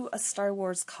 Like they do a Star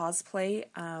Wars cosplay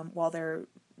while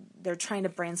they're trying to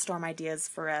brainstorm ideas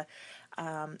for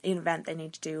an event they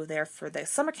need to do there for the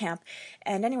summer camp.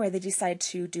 And anyway, they decide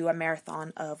to do a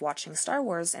marathon of watching Star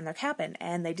Wars in their cabin,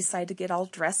 and they decide to get all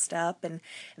dressed up, and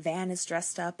Van is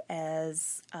dressed up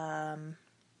as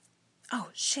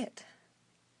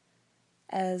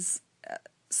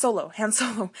Solo, Han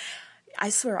Solo. I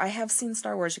swear I have seen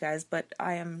Star Wars, you guys, but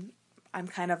I'm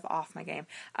kind of off my game.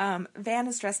 Van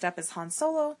is dressed up as Han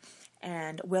Solo,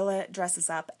 and Willa dresses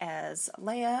up as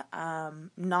Leia,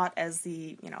 not as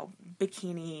the,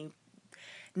 bikini,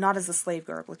 not as a slave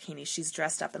girl bikini. She's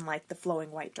dressed up in, like, the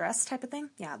flowing white dress type of thing.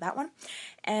 Yeah, that one.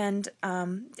 And,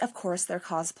 of course, their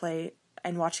cosplay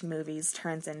and watching movies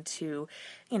turns into,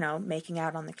 making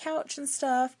out on the couch and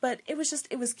stuff. But it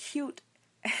was cute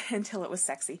until it was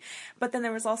sexy. But then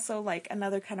there was also, like,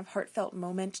 another kind of heartfelt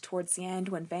moment towards the end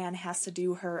when Van has to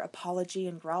do her apology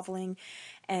and groveling,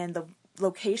 and the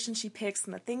location she picks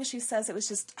and the things she says, it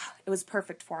was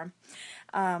perfect for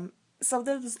him. So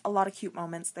there was a lot of cute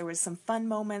moments. There was some fun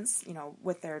moments,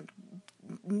 with their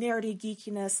nerdy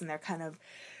geekiness and their kind of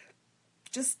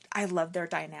I love their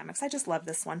dynamics. I just love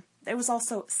this one. It was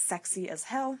also sexy as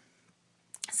hell.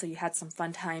 So you had some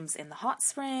fun times in the hot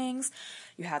springs,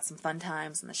 you had some fun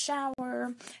times in the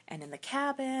shower and in the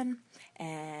cabin,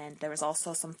 and there was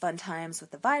also some fun times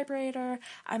with the vibrator.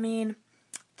 I mean,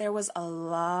 there was a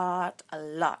lot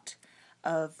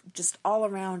of just all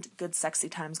around good sexy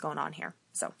times going on here.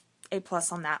 So A+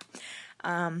 on that.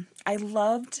 I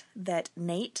loved that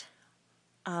Nate,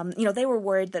 they were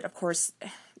worried that, of course,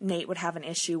 Nate would have an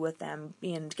issue with them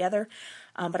being together.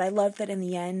 But I love that in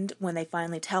the end, when they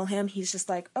finally tell him, he's just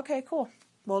like, okay, cool.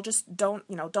 Well, just don't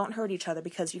hurt each other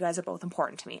because you guys are both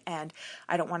important to me. And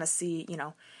I don't want to see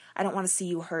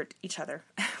you hurt each other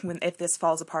if this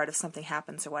falls apart, if something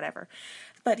happens or whatever.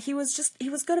 But he was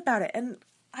good about it. And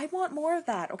I want more of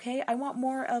that, okay? I want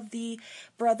more of the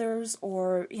brothers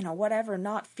or, whatever,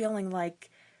 not feeling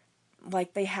like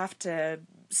they have to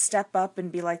step up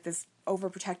and be like this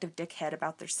overprotective dickhead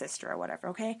about their sister or whatever,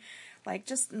 okay? Like,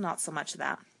 just not so much of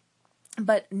that.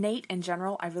 But Nate, in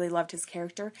general, I really loved his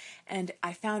character, and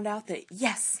I found out that,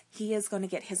 yes, he is going to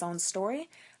get his own story,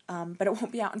 but it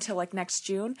won't be out until, next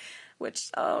June,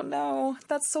 which, oh no,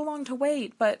 that's so long to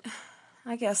wait, but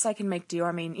I guess I can make do.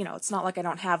 I mean, it's not like I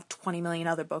don't have 20 million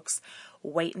other books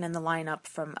waiting in the lineup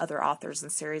from other authors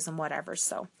and series and whatever,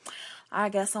 so I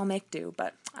guess I'll make do,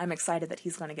 but I'm excited that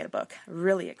he's going to get a book.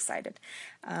 Really excited.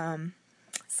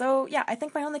 So, yeah, I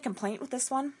think my only complaint with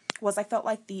this one was I felt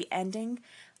like the ending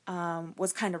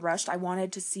was kind of rushed. I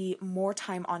wanted to see more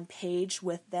time on page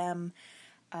with them,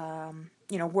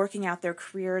 working out their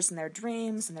careers and their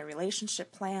dreams and their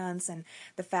relationship plans, and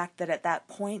the fact that at that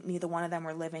point, neither one of them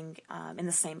were living in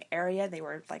the same area. They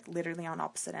were, literally on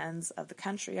opposite ends of the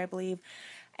country, I believe.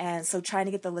 And so trying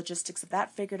to get the logistics of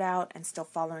that figured out and still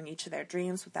following each of their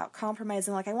dreams without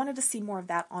compromising. I wanted to see more of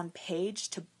that on page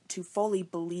to fully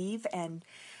believe and,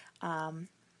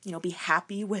 be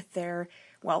happy with their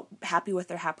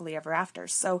happily ever after.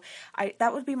 So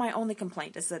that would be my only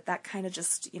complaint, is that kind of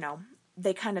just,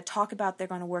 they kind of talk about they're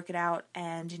going to work it out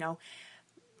and,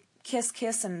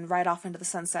 kiss and ride off into the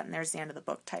sunset and there's the end of the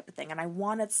book type of thing. And I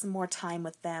wanted some more time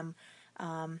with them,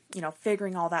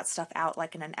 figuring all that stuff out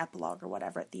like in an epilogue or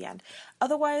whatever at the end.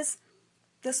 Otherwise,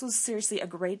 this was seriously a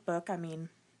great book. I mean,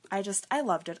 I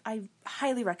loved it. I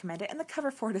highly recommend it. And the cover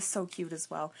for it is so cute as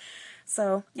well.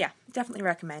 So, yeah, definitely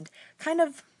recommend. Kind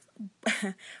of,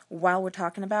 while we're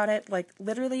talking about it,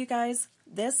 literally, you guys,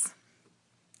 this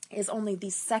is only the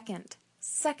second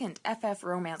FF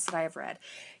romance that I have read.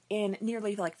 In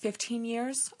nearly 15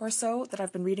 years or so that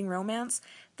I've been reading romance,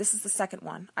 this is the second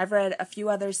one. I've read a few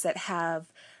others that have,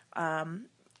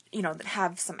 that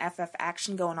have some FF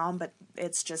action going on, but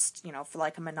it's just, for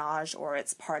a menage, or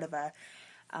it's part of a,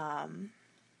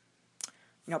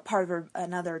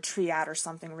 another triad or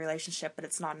something relationship, but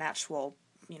it's not an actual,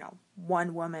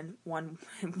 one woman, one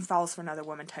falls for another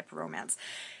woman type of romance.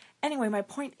 Anyway, my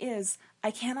point is,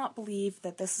 I cannot believe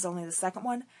that this is only the second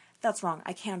one. That's wrong.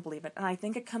 I can believe it. And I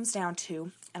think it comes down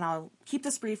to, and I'll keep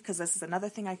this brief because this is another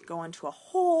thing I could go into a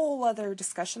whole other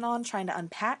discussion on, trying to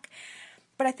unpack.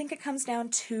 But I think it comes down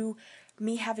to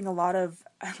me having a lot of,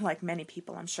 like many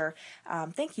people, I'm sure,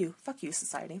 thank you, fuck you,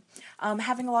 society,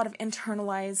 having a lot of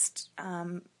internalized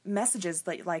messages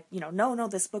that, no,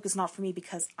 this book is not for me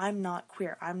because I'm not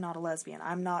queer, I'm not a lesbian,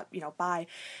 I'm not, bi,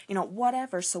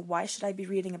 whatever, so why should I be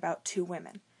reading about two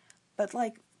women? But,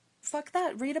 fuck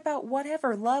that, read about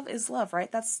whatever, love is love,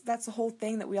 right? That's the whole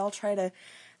thing that we all try to,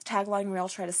 tagline we all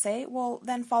try to say. Well,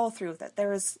 then follow through with it.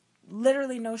 There is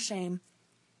literally no shame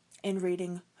in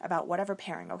reading about whatever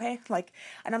pairing, okay?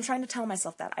 And I'm trying to tell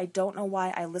myself that. I don't know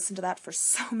why I listened to that for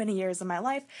so many years of my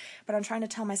life, but I'm trying to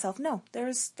tell myself, no,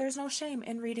 there's no shame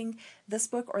in reading this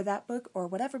book or that book or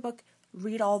whatever book.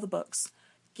 Read all the books.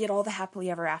 Get all the happily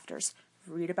ever afters.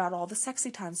 Read about all the sexy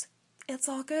times. It's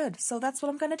all good. So that's what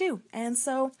I'm going to do. And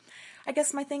so I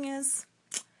guess my thing is,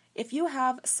 if you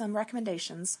have some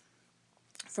recommendations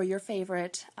for your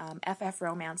favorite FF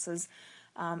romances,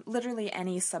 literally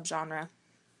any subgenre,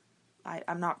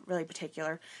 I'm not really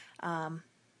particular. I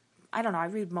don't know, I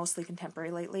read mostly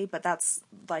contemporary lately, but that's,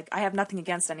 I have nothing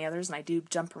against any others, and I do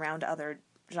jump around to other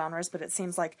genres, but it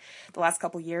seems like the last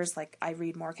couple years, I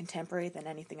read more contemporary than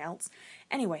anything else.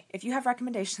 Anyway, if you have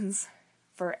recommendations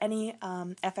for any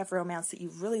FF romance that you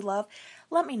really love,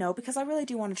 let me know, because I really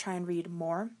do want to try and read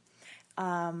more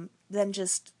than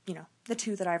just, the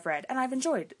two that I've read. And I've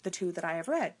enjoyed the two that I have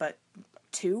read, but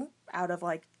two out of,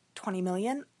 20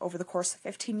 million over the course of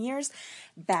 15 years,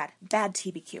 bad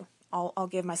TBQ. I'll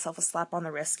give myself a slap on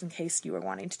the wrist in case you were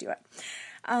wanting to do it.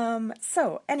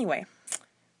 So, anyway,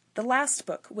 the last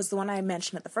book was the one I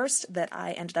mentioned at the first that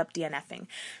I ended up DNFing.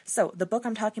 So the book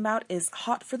I'm talking about is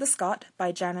Hot for the Scot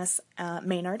by Janice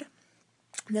Maynard.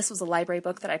 This was a library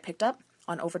book that I picked up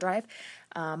on Overdrive.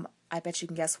 I bet you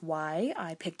can guess why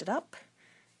I picked it up.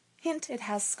 Hint, it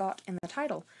has Scot in the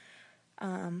title.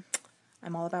 I'm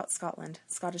all about Scotland,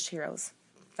 Scottish heroes.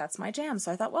 That's my jam.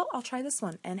 So I thought, well, I'll try this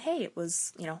one. And hey, it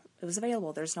was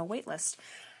available. There's no wait list.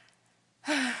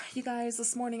 You guys,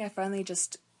 this morning I finally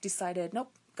just decided,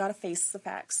 nope, gotta face the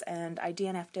facts. And I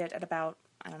DNF'd it at about,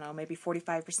 I don't know, maybe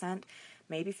 45%,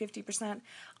 maybe 50%.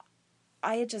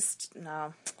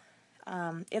 No.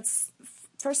 It's,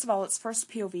 first of all, it's first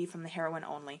POV from the heroine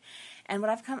only. And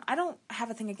I don't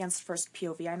have a thing against first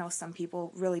POV. I know some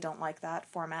people really don't like that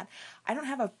format. I don't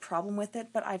have a problem with it,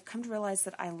 but I've come to realize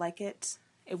that I like it.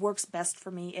 It works best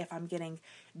for me if I'm getting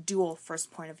dual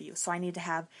first point of view. So I need to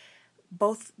have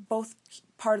both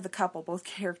part of the couple, both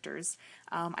characters.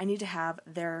 I need to have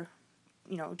their,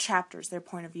 chapters, their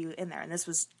point of view in there. And this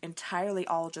was entirely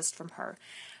all just from her.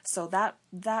 So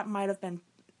that might have been,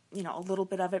 a little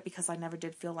bit of it, because I never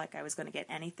did feel like I was going to get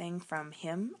anything from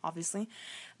him, obviously.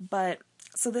 But,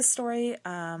 so this story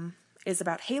is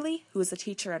about Haley, who is a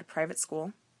teacher at a private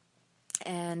school,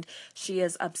 and she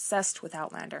is obsessed with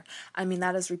Outlander. I mean,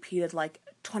 that is repeated like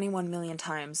 21 million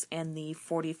times in the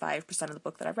 45% of the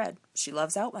book that I've read. She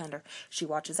loves Outlander. She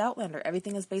watches Outlander.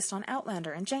 Everything is based on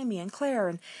Outlander and Jamie and Claire,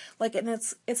 and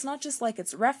it's not just like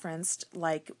it's referenced,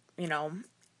 like,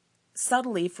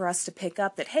 subtly for us to pick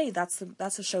up that, hey, that's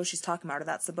the show she's talking about, or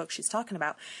that's the book she's talking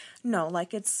about. No,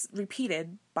 like, it's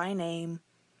repeated by name,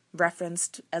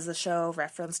 referenced as a show,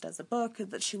 referenced as a book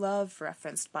that she loved,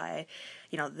 referenced by,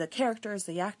 the characters,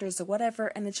 the actors, or whatever,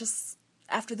 and it just,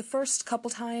 after the first couple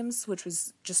times, which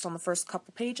was just on the first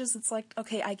couple pages, it's like,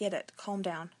 okay, I get it, calm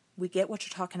down, we get what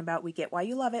you're talking about, we get why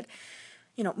you love it,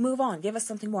 move on, give us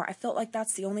something more. I felt like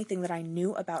that's the only thing that I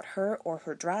knew about her, or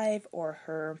her drive, or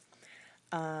her,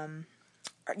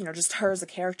 just her as a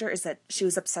character, is that she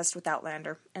was obsessed with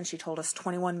Outlander, and she told us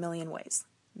 21 million ways.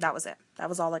 That was it. That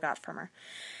was all I got from her.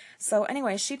 So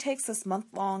anyway, she takes this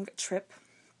month-long trip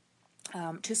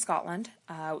to Scotland.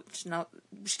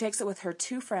 She takes it with her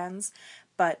two friends,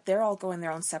 but they're all going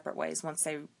their own separate ways. Once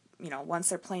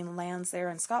their plane lands there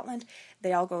in Scotland,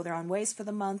 they all go their own ways for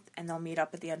the month, and they'll meet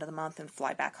up at the end of the month and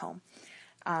fly back home.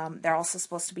 They're also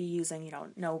supposed to be using,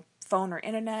 no phone or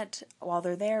internet while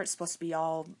they're there. It's supposed to be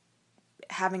all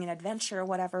having an adventure or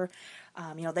whatever.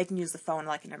 They can use the phone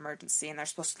like an emergency, and they're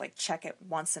supposed to check it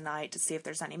once a night to see if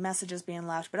there's any messages being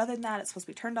left. But other than that, it's supposed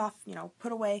to be turned off,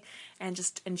 put away, and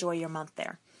just enjoy your month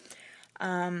there.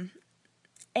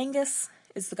 Angus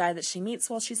is the guy that she meets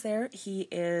while she's there. He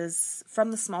is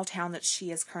from the small town that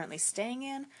she is currently staying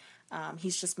in.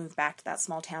 He's just moved back to that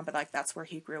small town, but that's where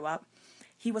he grew up.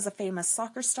 He was a famous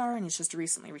soccer star, and he's just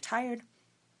recently retired.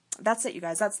 That's it, you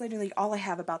guys. That's literally all I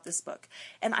have about this book.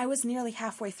 And I was nearly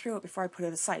halfway through it before I put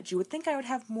it aside. You would think I would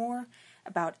have more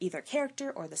about either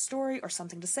character or the story or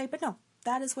something to say, but no,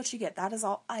 that is what you get. That is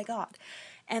all I got.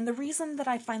 And the reason that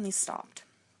I finally stopped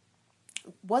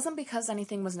wasn't because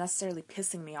anything was necessarily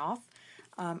pissing me off.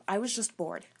 I was just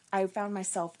bored. I found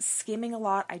myself skimming a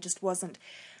lot. I just wasn't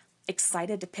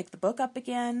excited to pick the book up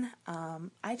again.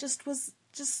 I just was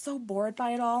so bored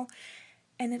by it all.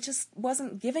 And it just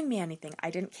wasn't giving me anything.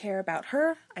 I didn't care about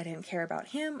her. I didn't care about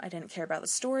him. I didn't care about the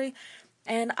story.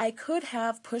 And I could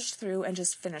have pushed through and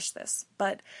just finished this.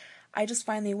 But I just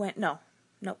finally went, no.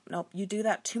 You do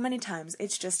that too many times.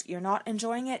 It's just, you're not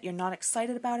enjoying it. You're not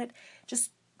excited about it.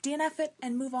 Just DNF it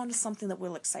and move on to something that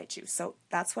will excite you. So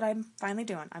that's what I'm finally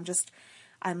doing.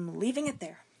 I'm leaving it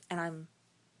there. And I'm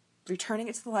returning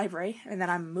it to the library. And then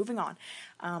I'm moving on.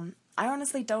 I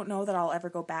honestly don't know that I'll ever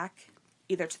go back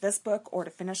either to this book or to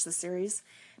finish the series,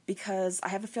 because I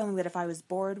have a feeling that if I was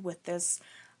bored with this,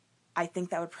 I think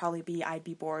that would probably be I'd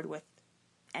be bored with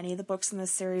any of the books in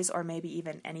this series, or maybe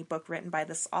even any book written by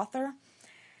this author.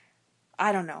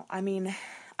 I don't know. I mean,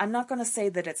 I'm not going to say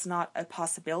that it's not a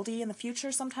possibility in the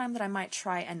future sometime that I might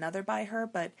try another by her,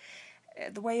 but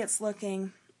the way it's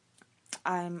looking,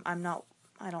 I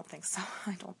don't think so.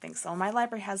 I don't think so. My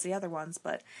library has the other ones,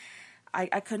 but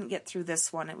I couldn't get through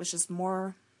this one. It was just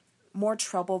more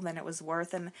trouble than it was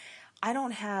worth. And I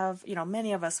don't have,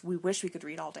 many of us, we wish we could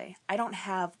read all day. I don't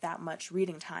have that much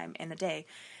reading time in a day.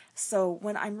 So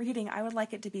when I'm reading, I would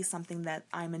like it to be something that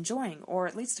I'm enjoying, or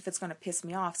at least if it's going to piss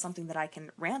me off, something that I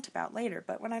can rant about later.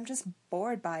 But when I'm just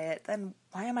bored by it, then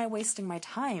why am I wasting my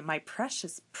time, my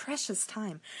precious, precious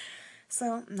time?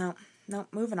 So no,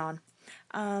 moving on.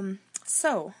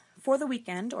 So for the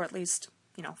weekend, or at least,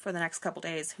 for the next couple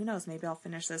days, who knows, maybe I'll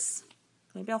finish this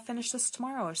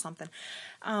tomorrow or something.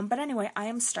 But anyway, I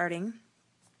am starting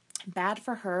Bad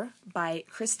for Her by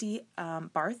Christy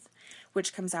Barth,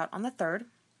 which comes out on the 3rd.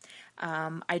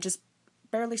 I just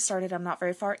barely started. I'm not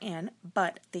very far in,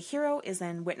 but the hero is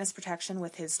in witness protection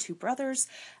with his 2 brothers.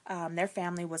 Their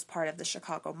family was part of the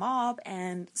Chicago mob,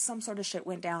 and some sort of shit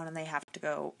went down, and they have to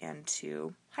go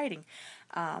into hiding.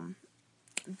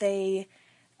 They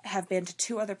have been to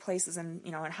 2 other places in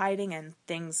hiding, and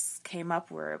things came up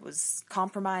where it was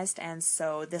compromised, and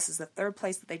so this is the 3rd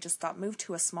place that they just got moved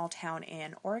to, a small town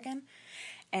in Oregon,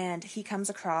 and he comes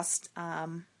across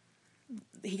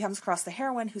the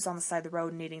heroine who's on the side of the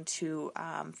road needing to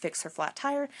fix her flat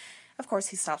tire. Of course,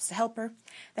 he stops to help her.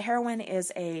 The heroine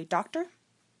is a doctor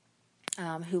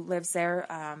who lives there,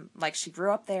 like she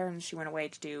grew up there and she went away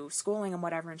to do schooling and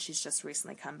whatever, and she's just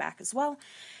recently come back as well.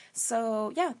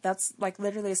 So yeah, that's like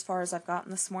literally as far as I've gotten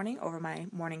this morning over my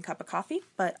morning cup of coffee,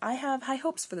 but I have high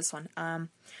hopes for this one.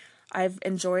 I've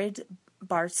enjoyed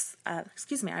Barth's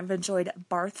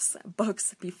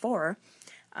books before,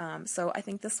 so I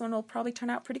think this one will probably turn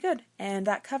out pretty good. And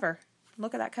that cover,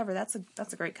 look at that cover, that's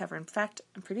a great cover. In fact,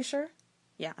 I'm pretty sure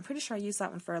I used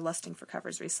that one for a listing for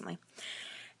covers recently.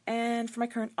 And for my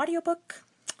current audiobook,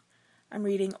 I'm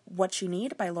reading What You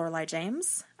Need by Lorelei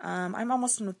James. I'm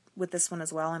almost in with this one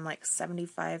as well. I'm like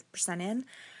 75% in,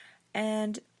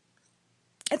 and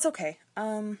it's okay.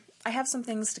 I have some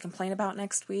things to complain about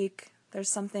next week. There's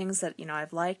some things that,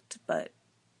 I've liked, but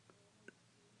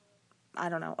I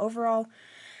don't know. Overall,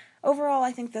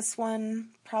 I think this one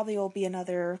probably will be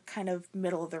another kind of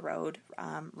middle of the road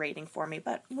rating for me,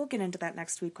 but we'll get into that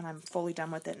next week when I'm fully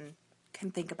done with it and can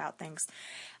think about things.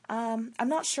 I'm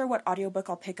not sure what audiobook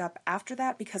I'll pick up after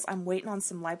that because I'm waiting on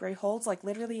some library holds. Like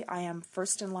literally I am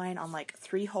first in line on like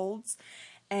 3 holds,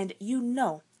 and you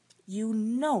know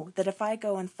that if I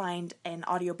go and find an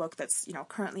audiobook that's,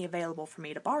 currently available for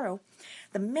me to borrow,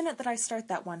 the minute that I start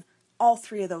that one, all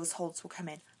 3 of those holds will come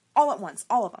in. All at once,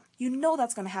 all of them. You know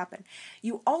that's going to happen.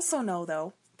 You also know,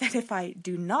 though, that if I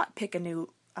do not pick a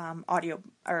new an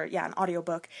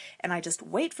audiobook, and I just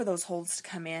wait for those holds to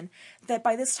come in, that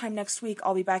by this time next week,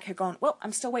 I'll be back here going, well,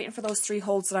 I'm still waiting for those 3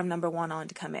 holds that I'm number 1 on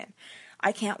to come in.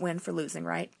 I can't win for losing,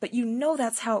 right? But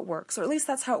that's how it works, or at least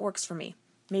that's how it works for me.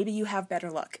 Maybe you have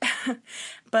better luck.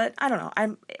 But I don't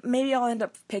know. Maybe I'll end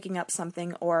up picking up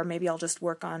something, or maybe I'll just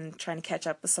work on trying to catch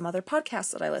up with some other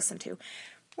podcasts that I listen to.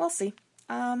 We'll see.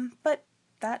 But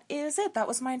that is it. That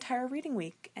was my entire reading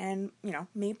week. And,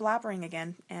 me blabbering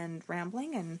again and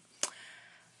rambling, and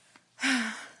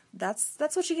that's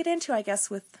what you get into, I guess,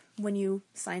 with when you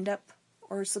signed up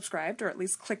or subscribed or at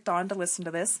least clicked on to listen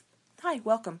to this. Hi,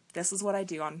 welcome. This is what I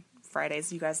do on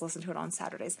Fridays. You guys listen to it on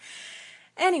Saturdays.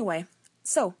 Anyway,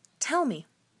 so tell me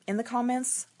in the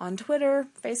comments on Twitter,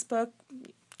 Facebook,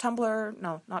 Tumblr,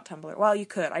 no, not Tumblr. Well, you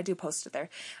could. I do post it there.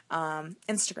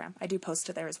 Instagram. I do post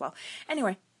it there as well.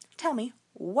 Anyway, tell me,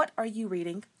 what are you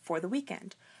reading for the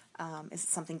weekend? Is it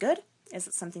something good? Is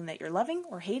it something that you're loving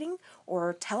or hating?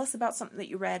 Or tell us about something that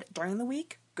you read during the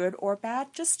week, good or bad.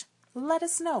 Just let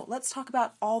us know. Let's talk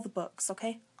about all the books,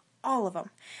 okay? All of them.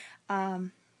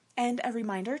 And a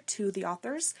reminder to the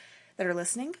authors that are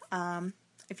listening,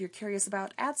 if you're curious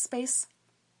about ad space,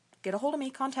 get a hold of me,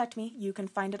 contact me. You can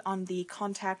find it on the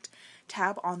contact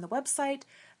tab on the website.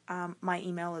 My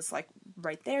email is like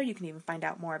right there. You can even find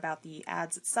out more about the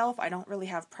ads itself. I don't really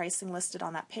have pricing listed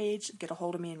on that page. Get a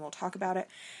hold of me and we'll talk about it.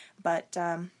 But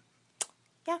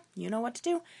yeah, you know what to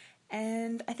do.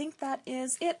 And I think that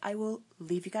is it. I will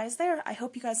leave you guys there. I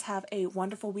hope you guys have a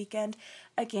wonderful weekend.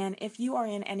 Again, if you are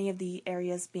in any of the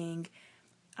areas being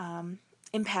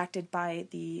impacted by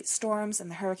the storms and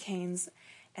the hurricanes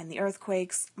and the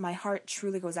earthquakes, my heart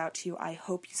truly goes out to you. I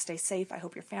hope you stay safe. I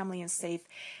hope your family is safe.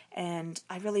 And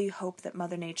I really hope that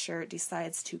Mother Nature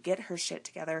decides to get her shit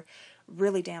together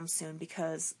really damn soon,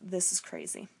 because this is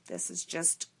crazy. This is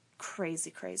just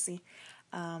crazy.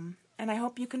 And I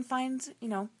hope you can find,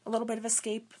 a little bit of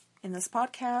escape in this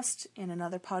podcast, in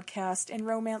another podcast, in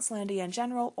Romancelandia in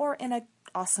general, or in an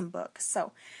awesome book.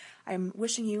 So I'm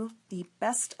wishing you the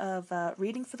best of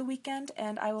reading for the weekend,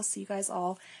 and I will see you guys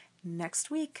all next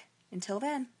week. Until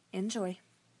then, enjoy.